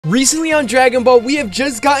Recently on Dragon Ball, we have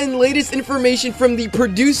just gotten latest information from the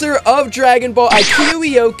producer of Dragon Ball, Akio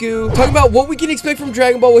Iyoku, talking about what we can expect from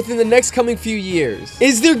Dragon Ball within the next coming few years.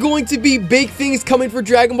 Is there going to be big things coming for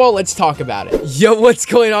Dragon Ball? Let's talk about it. Yo, what's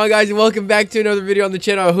going on, guys? And welcome back to another video on the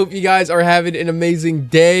channel. I hope you guys are having an amazing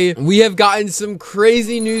day. We have gotten some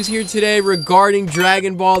crazy news here today regarding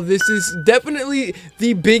Dragon Ball. This is definitely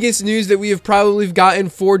the biggest news that we have probably gotten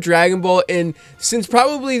for Dragon Ball, and since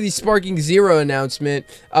probably the Sparking Zero announcement,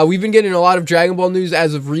 we've been getting a lot of Dragon Ball news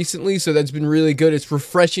as of recently, so that's been really good. It's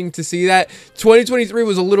refreshing to see that. 2023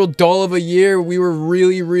 was a little dull of a year. We were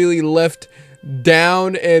really left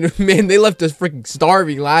down, and man, they left us freaking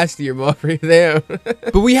starving last year, damn.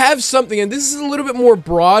 But we have something, and this is a little bit more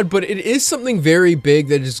broad, but it is something very big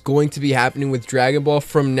that is going to be happening with Dragon Ball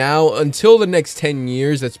from now until the next 10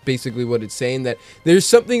 years. That's basically what it's saying, that there's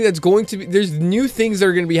something that's going to be, there's new things that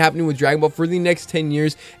are going to be happening with Dragon Ball for the next 10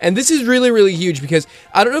 years, and this is really huge because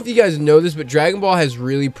I don't know if you guys know this, but Dragon Ball has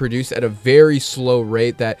really produced at a very slow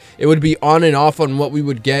rate, that it would be on and off on what we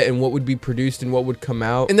would get and what would be produced and what would come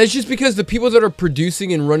out. And that's just because the people that are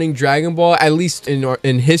producing and running Dragon Ball, at least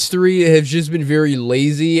in history, have just been very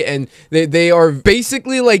lazy, and they are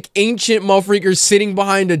basically like ancient motherfuckers sitting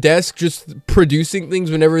behind a desk just producing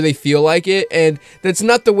things whenever they feel like it, and that's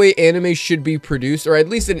not the way anime should be produced, or at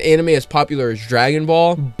least an anime as popular as Dragon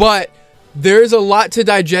Ball. But there's a lot to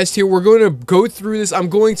digest here. We're going to go through this. I'm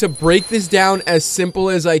going to break this down as simple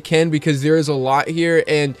as I can because there is a lot here,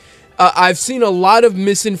 and I've seen a lot of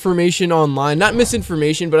misinformation online. Not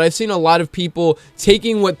misinformation, but I've seen a lot of people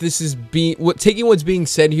taking what this is taking what's being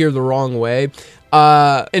said here the wrong way.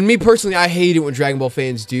 And me personally, I hate it when Dragon Ball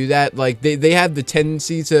fans do that. Like, they have the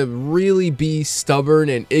tendency to really be stubborn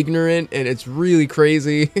and ignorant, and it's really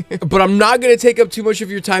crazy. But I'm not going to take up too much of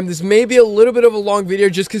your time. This may be a little bit of a long video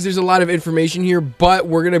just because there's a lot of information here, but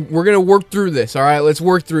we're gonna work through this. All right, let's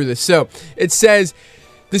work through this. So it says,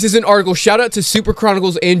 this is an article. Shout out to Super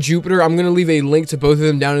Chronicles and Jupiter. I'm going to leave a link to both of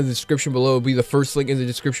them down in the description below. It'll be the first link in the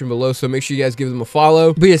description below, so make sure you guys give them a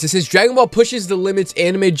follow. But yes, it says Dragon Ball pushes the limits,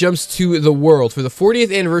 anime jumps to the world for the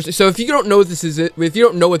 40th anniversary. So if you don't know what this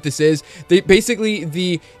is, they basically,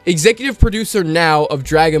 the executive producer now of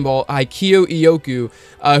Dragon Ball, Akio Iyoku,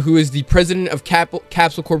 who is the president of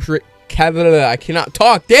Capsule Corporation. I cannot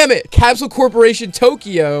talk, damn it. Capsule Corporation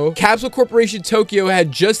Tokyo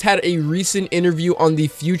had just had a recent interview on the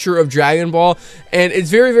future of Dragon Ball, and it's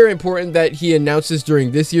very important that he announced this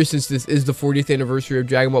during this year, since this is the 40th anniversary of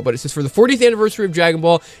Dragon Ball. But it says, for the 40th anniversary of Dragon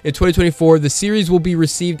Ball in 2024, the series will be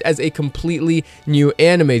received as a completely new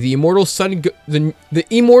anime. The immortal Son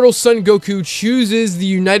Goku chooses the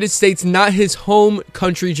United States, not his home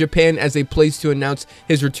country Japan, as a place to announce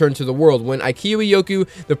his return to the world. When Akio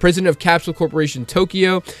Iyoku, the president of Capsule Corporation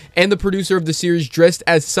Tokyo and the producer of the series, dressed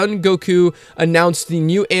as Son Goku, announced the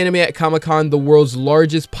new anime at Comic-Con, the world's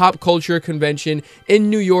largest pop culture convention in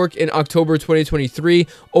New York, in October 2023.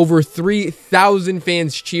 Over 3,000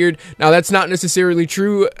 fans cheered. Now, that's not necessarily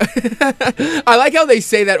true. I like how they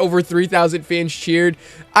say that over 3,000 fans cheered.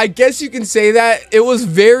 I guess you can say that. It was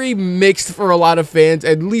very mixed for a lot of fans,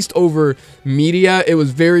 at least over media. It was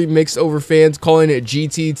very mixed over fans, calling it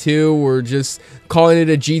GT2 or just calling it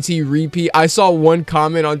a GT repeat. I saw one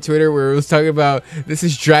comment on Twitter where it was talking about, this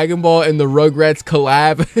is Dragon Ball and the Rugrats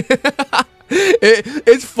collab.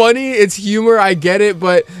 It's funny, it's humor, I get it,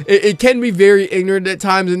 but it can be very ignorant at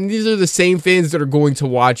times, and these are the same fans that are going to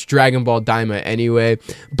watch Dragon Ball Daima anyway.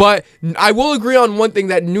 But I will agree on one thing,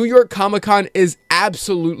 that New York Comic-Con is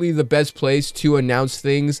absolutely the best place to announce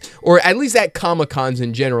things, or at least at Comic-Cons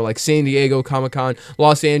in general, like San Diego Comic-Con,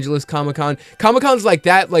 Los Angeles Comic-Con. Comic-Cons like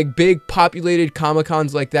that, like big populated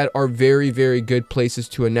Comic-Cons like that, are very good places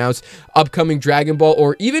to announce upcoming Dragon Ball,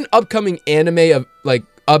 or even upcoming anime of like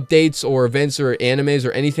updates or events or animes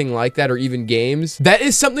or anything like that, or even games. That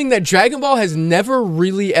is something that Dragon Ball has never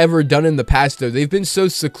really ever done in the past, though. They've been so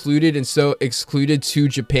secluded and so excluded to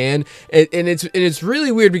Japan, and it's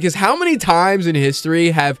really weird, because how many times in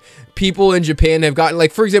history have people in Japan have gotten,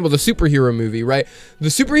 like, for example, the superhero movie, right? The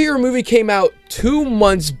superhero movie came out 2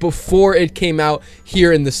 months before it came out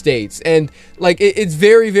here in the States, and like it's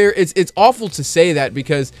it's awful to say that,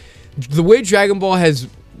 because the way Dragon Ball has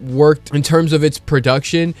worked in terms of its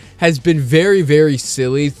production has been very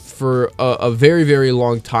silly for a very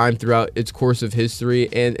long time throughout its course of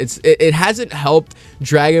history, and it hasn't helped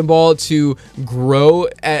Dragon Ball to grow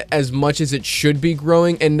as much as it should be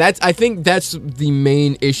growing, and I think that's the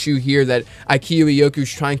main issue here that Akio Iyoku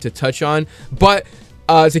is trying to touch on. But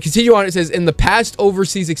To continue on, it says, in the past,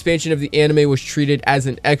 overseas expansion of the anime was treated as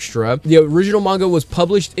an extra. The original manga was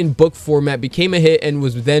published in book format, became a hit, and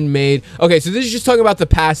was then made. Okay, so this is just talking about the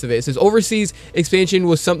past of it. It says overseas expansion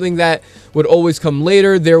was something that would always come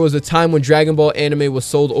later. There was a time when Dragon Ball anime was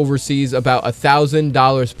sold overseas about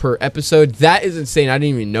 $1,000 per episode. That is insane. I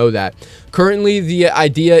didn't even know that. Currently, the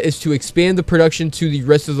idea is to expand the production to the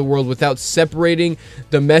rest of the world without separating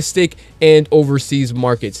domestic and overseas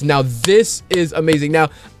markets. Now, this is amazing. Now,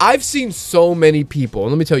 I've seen so many people,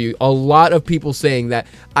 and let me tell you, a lot of people saying that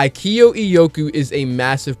Akio Iyoku is a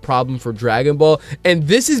massive problem for Dragon Ball, and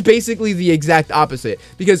this is basically the exact opposite,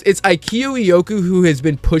 because it's Akio Iyoku who has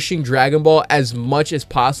been pushing Dragon Ball as much as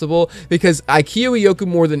possible, because Akio Iyoku,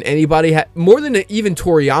 more than anybody, more than even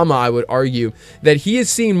Toriyama, I would argue, that he has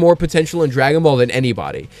seen more potential in Dragon Ball than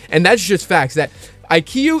anybody. And that's just facts. That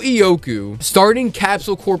Akio Iyoku, starting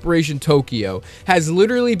Capsule Corporation Tokyo, has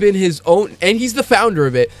literally been his own, and he's the founder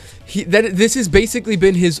of it. This has basically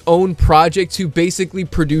been his own project to basically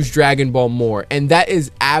produce Dragon Ball more, and that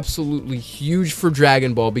is absolutely huge for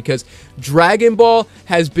Dragon Ball, because Dragon Ball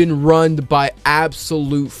has been run by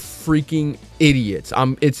absolute freaking idiots.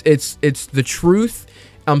 It's the truth.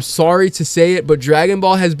 I'm sorry to say it, but Dragon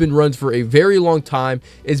Ball has been run for a very long time.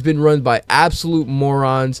 It's been run by absolute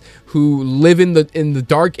morons who live in the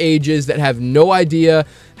dark ages, that have no idea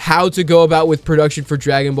how to go about with production for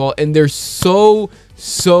Dragon Ball, and they're so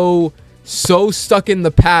stuck in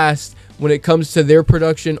the past when it comes to their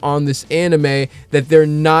production on this anime, that they're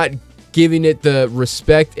not giving it the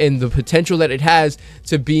respect and the potential that it has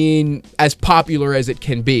to being as popular as it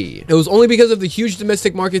can be. It was only because of the huge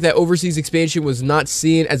domestic market that overseas expansion was not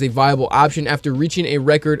seen as a viable option after reaching a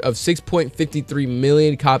record of 6.53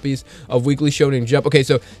 million copies of Weekly Shonen Jump. Okay,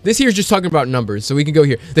 so this here is just talking about numbers, so we can go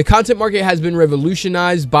here. The content market has been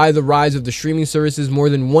revolutionized by the rise of the streaming services. More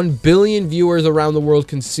than 1 billion viewers around the world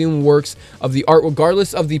consume works of the art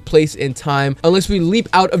regardless of the place and time. Unless we leap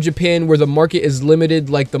out of Japan, where the market is limited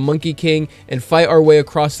like the Monkey King, and fight our way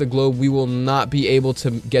across the globe, we will not be able to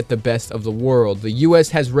get the best of the world. The US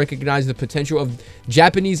has recognized the potential of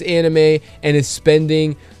Japanese anime and is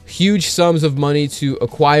spending huge sums of money to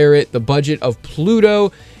acquire it. The budget of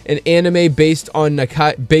Pluto, an anime based on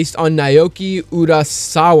Naoki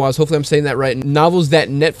Urasawa's, hopefully I'm saying that right, novels that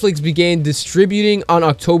Netflix began distributing on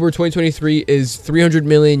October 2023, is 300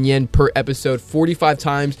 million yen per episode, 45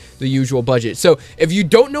 times the usual budget. So if you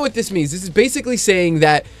don't know what this means, this is basically saying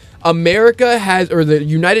that America has, or the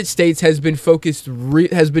United States has been focused,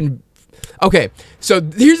 okay, so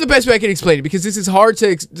here's the best way I can explain it, because this is hard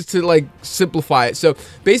to like simplify it. So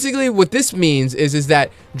basically what this means is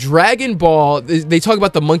that Dragon Ball, they talk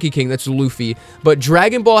about the Monkey King, that's Luffy, but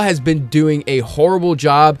Dragon Ball has been doing a horrible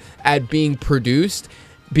job at being produced,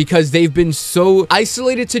 because they've been so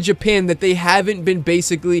isolated to Japan that they haven't been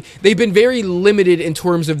they've been very limited in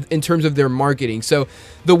terms of their marketing. So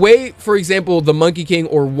the way, for example, the Monkey King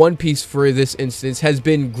or One Piece, for this instance, has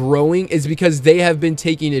been growing is because they have been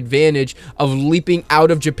taking advantage of leaping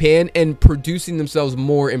out of Japan and producing themselves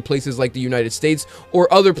more in places like the United States or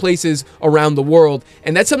other places around the world.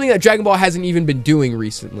 And that's something that Dragon Ball hasn't even been doing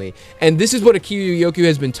recently. And this is what Akio Iyoku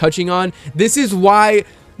has been touching on. This is why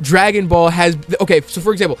Dragon Ball has, okay, so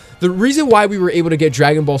for example, the reason why we were able to get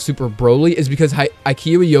Dragon Ball Super Broly is because Akio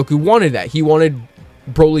Iyoku wanted that. He wanted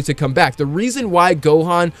Broly to come back. The reason why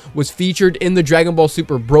Gohan was featured in the Dragon Ball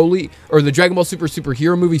Super Broly, or the Dragon Ball Super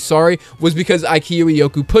Superhero movie, sorry, was because Akio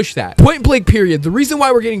Iyoku pushed that. Point blank period. The reason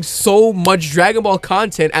why we're getting so much Dragon Ball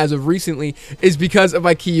content as of recently is because of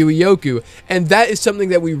Akio Iyoku, and that is something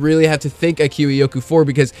that we really have to thank Akio Iyoku for,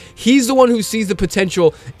 because he's the one who sees the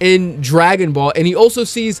potential in Dragon Ball, and he also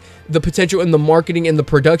sees the potential in the marketing and the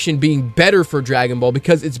production being better for Dragon Ball,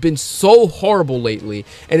 because it's been so horrible lately.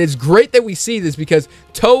 And it's great that we see this, because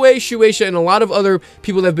Toei, Shueisha, and a lot of other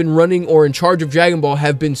people that have been running or in charge of Dragon Ball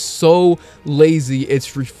have been so lazy. It's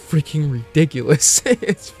freaking ridiculous.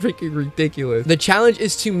 It's freaking ridiculous. The challenge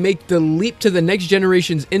is to make the leap to the next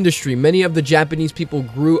generation's industry. Many of the Japanese people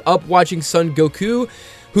grew up watching Son Goku,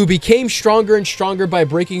 who became stronger and stronger by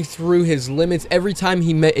breaking through his limits every time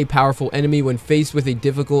he met a powerful enemy. When faced with a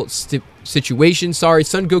difficult situation, Son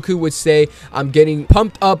Goku would say, "I'm getting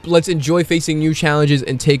pumped up, let's enjoy facing new challenges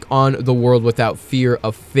and take on the world without fear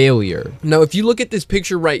of failure." Now, if you look at this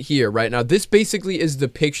picture right here, right now, this basically is the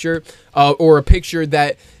picture, or a picture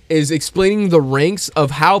that is explaining the ranks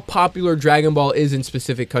of how popular Dragon Ball is in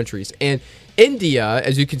specific countries. And India,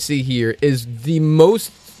 as you can see here, is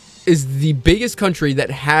the biggest country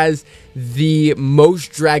that has the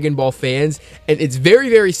most Dragon Ball fans. And it's very,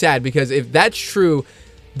 very sad, because if that's true,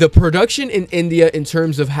 the production in India in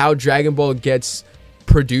terms of how Dragon Ball gets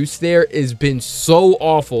produced there has been so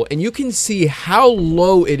awful, and you can see how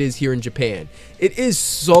low it is here in Japan. It is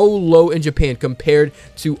so low in Japan compared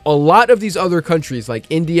to a lot of these other countries like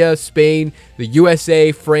India, Spain, the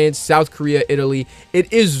USA, France, South Korea, Italy.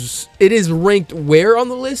 It is ranked where on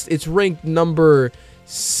the list? It's ranked number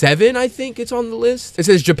 7, I think it's on the list. It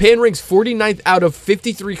says Japan ranks 49th out of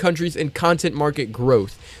 53 countries in content market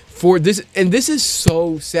growth for this, and this is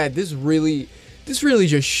so sad. This really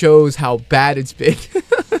just shows how bad it's been.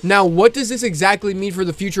 Now, what does this exactly mean for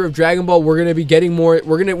the future of Dragon Ball? We're gonna be getting more.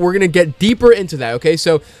 We're gonna get deeper into that. Okay,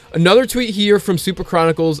 so another tweet here from Super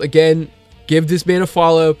Chronicles. Again, give this man a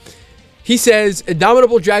follow. He says,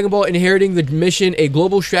 Indomitable Dragon Ball inheriting the mission, a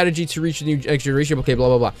global strategy to reach the new next generation. Okay, blah,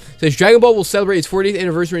 blah, blah. Says, Dragon Ball will celebrate its 40th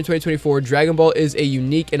anniversary in 2024. Dragon Ball is a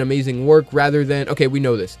unique and amazing work rather than... Okay, we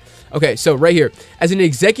know this. Okay, so right here. As an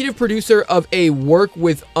executive producer of a work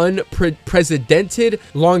with unprecedented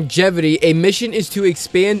longevity, a mission is to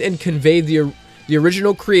expand and convey the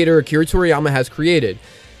original creator, Akira Toriyama, has created.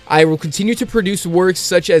 I will continue to produce works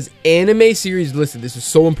such as anime series. Listen, this is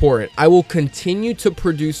so important. I will continue to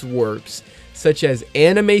produce works such as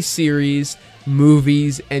anime series,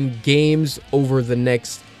 movies, and games over the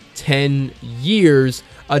next 10 years.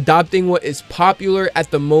 Adopting what is popular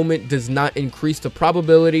at the moment does not increase the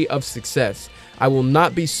probability of success. I will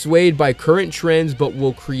not be swayed by current trends, but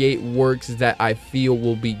will create works that I feel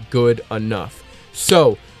will be good enough.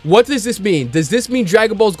 So, what does this mean? Does this mean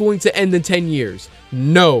Dragon Ball is going to end in 10 years?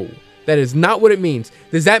 No, that is not what it means.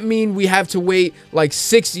 Does that mean we have to wait like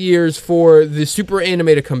 6 years for the Super Anime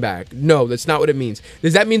to come back? No, that's not what it means.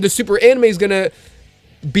 Does that mean the Super Anime is going to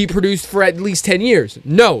be produced for at least 10 years?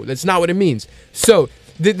 No, that's not what it means. So,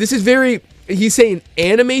 this is very... He's saying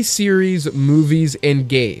anime series, movies, and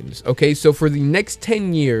games. Okay, so for the next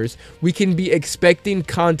 10 years, we can be expecting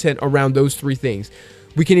content around those 3 things.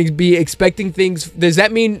 We can be expecting things. Does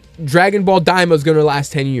that mean Dragon Ball Daima is going to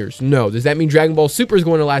last 10 years? No. Does that mean Dragon Ball Super is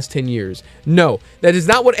going to last 10 years? No. That is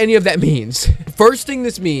not what any of that means. First thing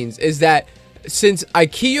this means is that since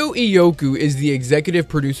Akio Iyoku is the executive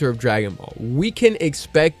producer of Dragon Ball, we can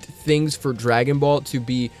expect things for Dragon Ball to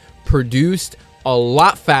be produced a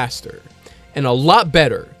lot faster and a lot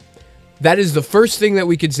better. That is the first thing that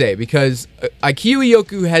we could say, because Akio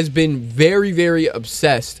Iyoku has been very, very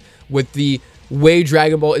obsessed with the way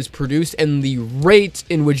Dragon Ball is produced and the rate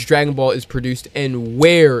in which Dragon Ball is produced and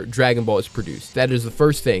where Dragon Ball is produced. That is the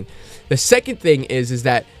first thing. The second thing is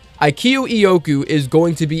that Akio Iyoku is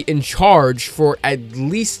going to be in charge for at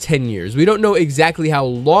least 10 years. We don't know exactly how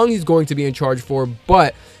long he's going to be in charge for,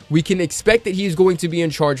 but we can expect that he's going to be in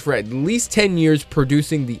charge for at least 10 years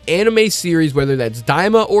producing the anime series, whether that's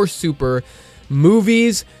Daima or Super,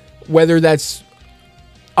 movies, whether that's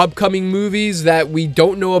upcoming movies that we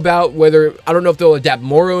don't know about, whether, I don't know if they'll adapt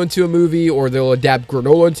Moro into a movie or they'll adapt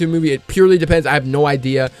Granola into a movie. It purely depends. I have no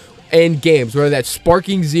idea. And games, whether that's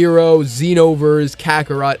Sparking Zero, Xenoverse,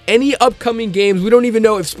 Kakarot, any upcoming games. We don't even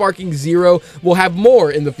know if Sparking Zero will have more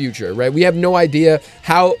in the future, right? We have no idea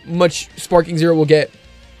how much Sparking Zero will get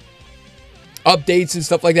updates and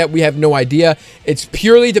stuff like that. We have no idea. It's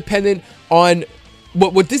purely dependent on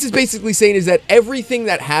what this is basically saying is that everything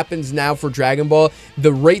that happens now for Dragon Ball,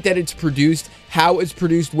 the rate that it's produced, how it's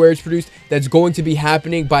produced, where it's produced, that's going to be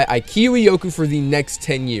happening by Akio Iyoku for the next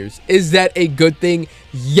 10 years. Is that a good thing?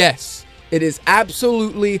 Yes. It is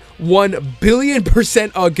absolutely 1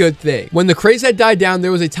 billion% a good thing. When the craze had died down,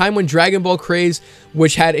 there was a time when Dragon Ball craze,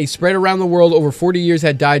 which had a spread around the world over 40 years,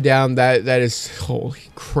 had died down. That is, holy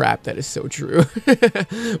crap, that is so true.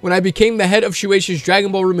 When I became the head of Shueisha's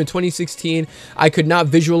Dragon Ball room in 2016, I could not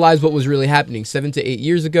visualize what was really happening. 7 to 8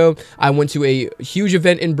 years ago, I went to a huge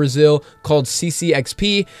event in Brazil called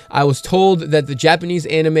CCXP. I was told that the Japanese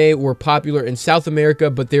anime were popular in South America,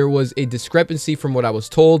 but there was a discrepancy from what I was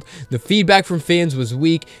told. The feedback from fans was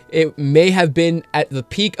weak. It may have been at the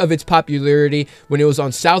peak of its popularity when it was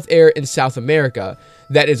on South Air in South America.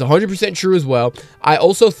 That is 100% true as well. I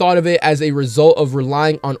also thought of it as a result of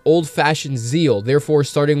relying on old-fashioned zeal. Therefore,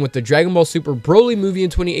 starting with the Dragon Ball Super Broly movie in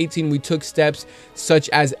 2018, we took steps such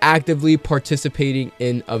as actively participating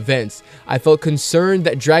in events. I felt concerned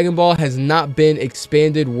that Dragon Ball has not been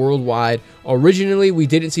expanded worldwide. Originally, we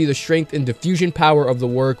didn't see the strength and diffusion power of the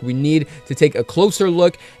work. We need to take a closer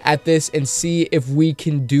look at this and see if we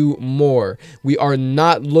can do more. We are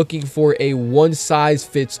not looking for a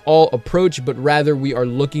one-size-fits-all approach, but rather we are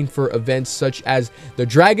looking for events such as the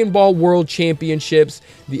Dragon Ball World Championships,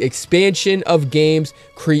 the expansion of games,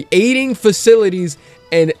 creating facilities,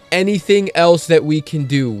 and anything else that we can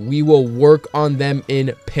do. We will work on them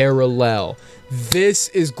in parallel. This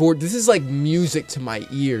is gorgeous. This is like music to my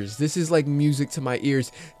ears. This is like music to my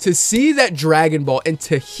ears. To see that Dragon Ball and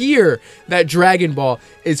to hear that Dragon Ball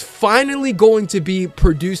is finally going to be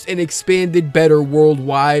produced and expanded better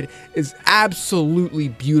worldwide is absolutely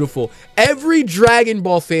beautiful. Every Dragon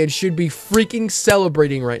Ball fan should be freaking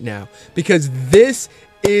celebrating right now because this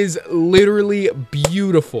is literally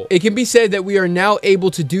beautiful. It can be said that we are now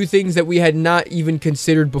able to do things that we had not even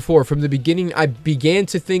considered before. From the beginning, I began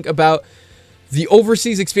to think about the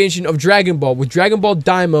overseas expansion of Dragon Ball. With Dragon Ball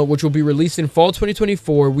Daima, which will be released in fall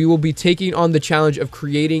 2024, we will be taking on the challenge of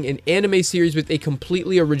creating an anime series with a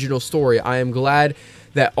completely original story. I am glad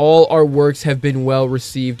that all our works have been well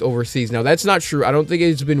received overseas. Now, that's not true. I don't think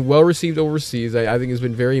it's been well received overseas. I think it's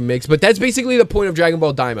been very mixed, but that's basically the point of Dragon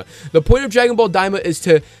Ball Daima. The point of Dragon Ball Daima is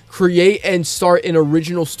to create and start an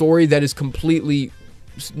original story that is completely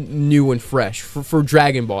new and fresh for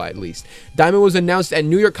Dragon Ball, at least. Daima was announced at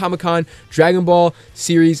New York Comic-Con. Dragon Ball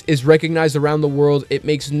series is recognized around the world. It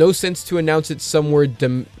makes no sense to announce it somewhere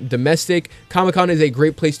domestic. Comic-Con is a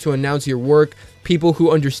great place to announce your work. People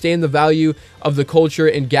who understand the value of the culture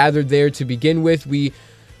and gathered there to begin with. We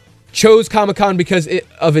chose Comic-Con because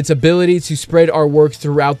of its ability to spread our work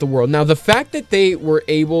throughout the world. Now, the fact that they were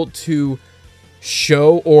able to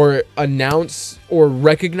show or announce or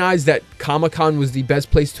recognize that Comic-Con was the best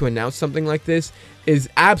place to announce something like this is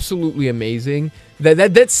absolutely amazing.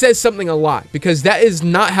 That says something a lot, because that is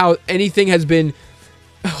not how anything has been.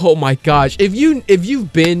 Oh my gosh, if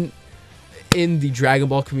you've been in the Dragon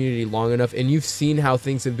Ball community long enough and you've seen how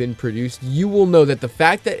things have been produced, you will know that the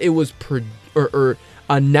fact that it was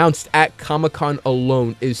announced at Comic-Con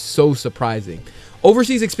alone is so surprising.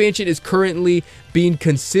 Overseas expansion is currently being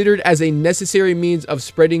considered as a necessary means of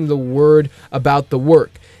spreading the word about the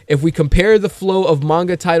work. If we compare the flow of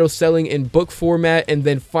manga titles selling in book format and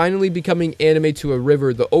then finally becoming anime to a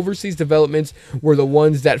river, the overseas developments were the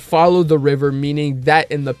ones that followed the river, meaning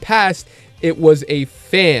that in the past, it was a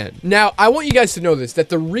fan. Now, I want you guys to know this, that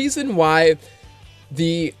the reason why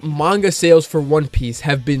the manga sales for One Piece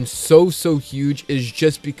have been so huge is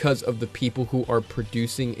just because of the people who are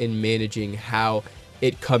producing and managing how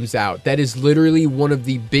it comes out. That is literally one of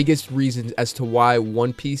the biggest reasons as to why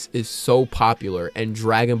One Piece is so popular and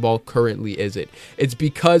Dragon Ball currently isn't. It's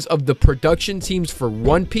because of the production teams for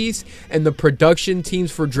One Piece and the production teams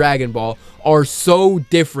for Dragon Ball are so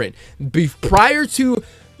different. Prior to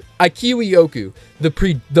Akio Iyoku,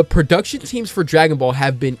 the production teams for Dragon Ball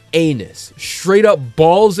have been anus. Straight up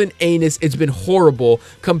balls and anus. It's been horrible.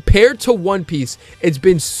 Compared to One Piece, it's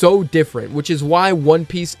been so different, which is why One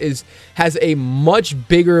Piece has a much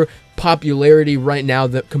bigger popularity right now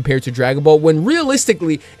compared to Dragon Ball, when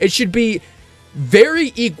realistically, it should be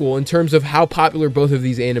very equal in terms of how popular both of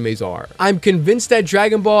these animes are. I'm convinced that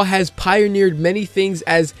Dragon Ball has pioneered many things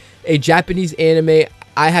as a Japanese anime.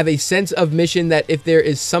 I have a sense of mission that if there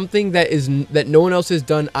is something that no one else has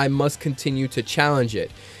done, I must continue to challenge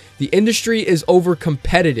it. The industry is over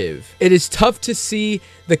competitive. It is tough to see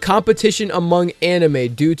the competition among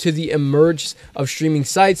anime due to the emergence of streaming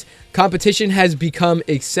sites. Competition has become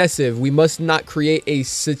excessive. We must not create a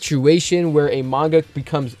situation where a manga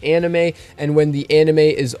becomes anime, and when the anime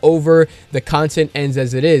is over, the content ends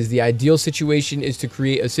as it is. The ideal situation is to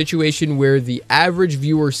create a situation where the average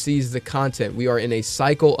viewer sees the content. We are in a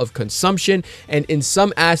cycle of consumption, and in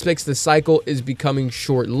some aspects, the cycle is becoming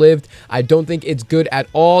short-lived. I don't think it's good at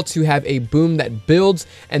all to have a boom that builds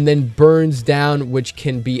and then burns down, which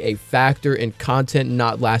can be a factor in content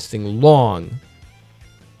not lasting long.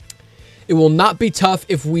 It will not be tough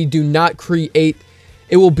if we do not create.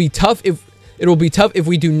 It will be tough if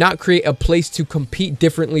we do not create a place to compete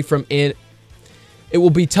differently from It will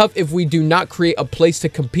be tough if we do not create a place to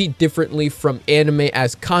compete differently from anime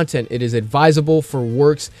as content. It is advisable for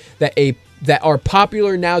works that are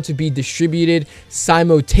popular now to be distributed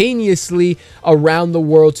simultaneously around the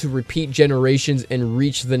world to repeat generations and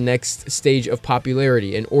reach the next stage of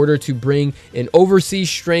popularity. In order to bring in overseas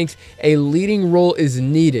strength, a leading role is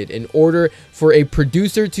needed. In order for a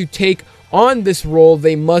producer to take on this role,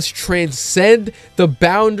 they must transcend the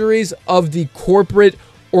boundaries of the corporate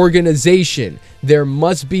organization. There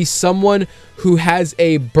must be someone who has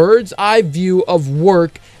a bird's eye view of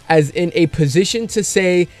work, as in a position to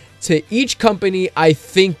say to each company, I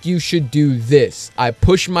think you should do this. I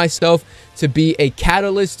push myself to be a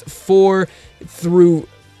catalyst for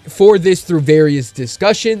this through various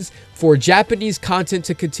discussions. For Japanese content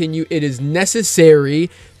to continue, it is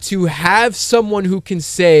necessary to have someone who can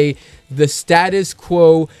say the status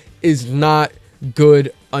quo is not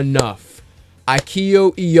good enough.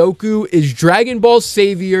 Akio Iyoku is Dragon Ball's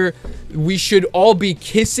savior. we should all be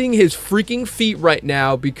kissing his freaking feet right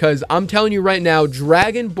now, because I'm telling you right now,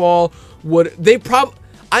 Dragon Ball would,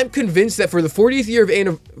 I'm convinced that for the 40th year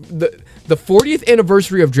of the 40th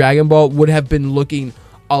anniversary of Dragon Ball would have been looking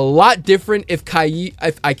a lot different if Akio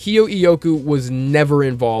Iyoku was never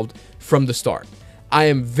involved from the start. I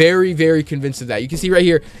am very, very convinced of that. You can see right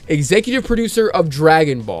here, executive producer of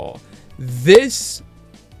Dragon Ball. This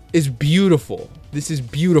is beautiful. This is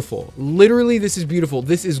beautiful. Literally, this is beautiful.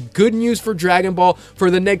 This is good news for Dragon Ball. For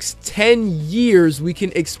the next 10 years, we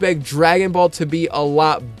can expect Dragon Ball to be a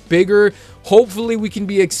lot bigger. Hopefully, we can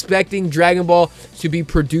be expecting Dragon Ball to be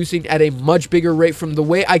producing at a much bigger rate. From the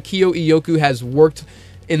way Akio Iyoku has worked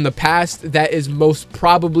in the past, that is most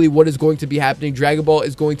probably what is going to be happening. Dragon Ball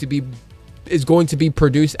is going to be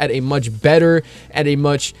produced at a much better, at a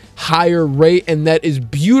much higher rate, and that is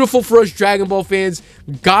beautiful for us Dragon Ball fans.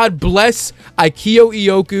 God bless Akio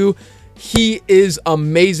Iyoku. He is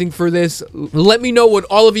amazing for this. Let me know what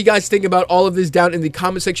all of you guys think about all of this down in the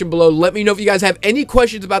comment section below. Let me know if you guys have any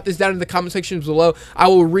questions about this down in the comment sections below. I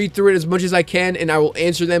will read through it as much as I can, and I will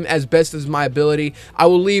answer them as best as my ability. I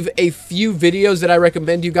will leave a few videos that I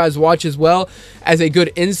recommend you guys watch as well, as a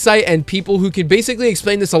good insight and people who can basically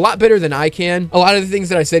explain this a lot better than I can. A lot of the things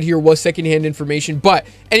that I said here was secondhand information, but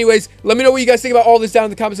anyways, let me know what you guys think about all this down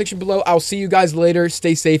in the comment section below. I'll see you guys later.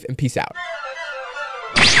 Stay safe and peace out.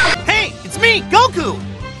 Hey, it's me, Goku!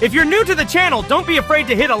 If you're new to the channel, don't be afraid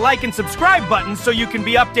to hit a like and subscribe button so you can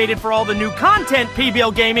be updated for all the new content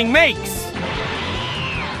PBL Gaming makes.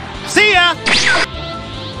 See ya!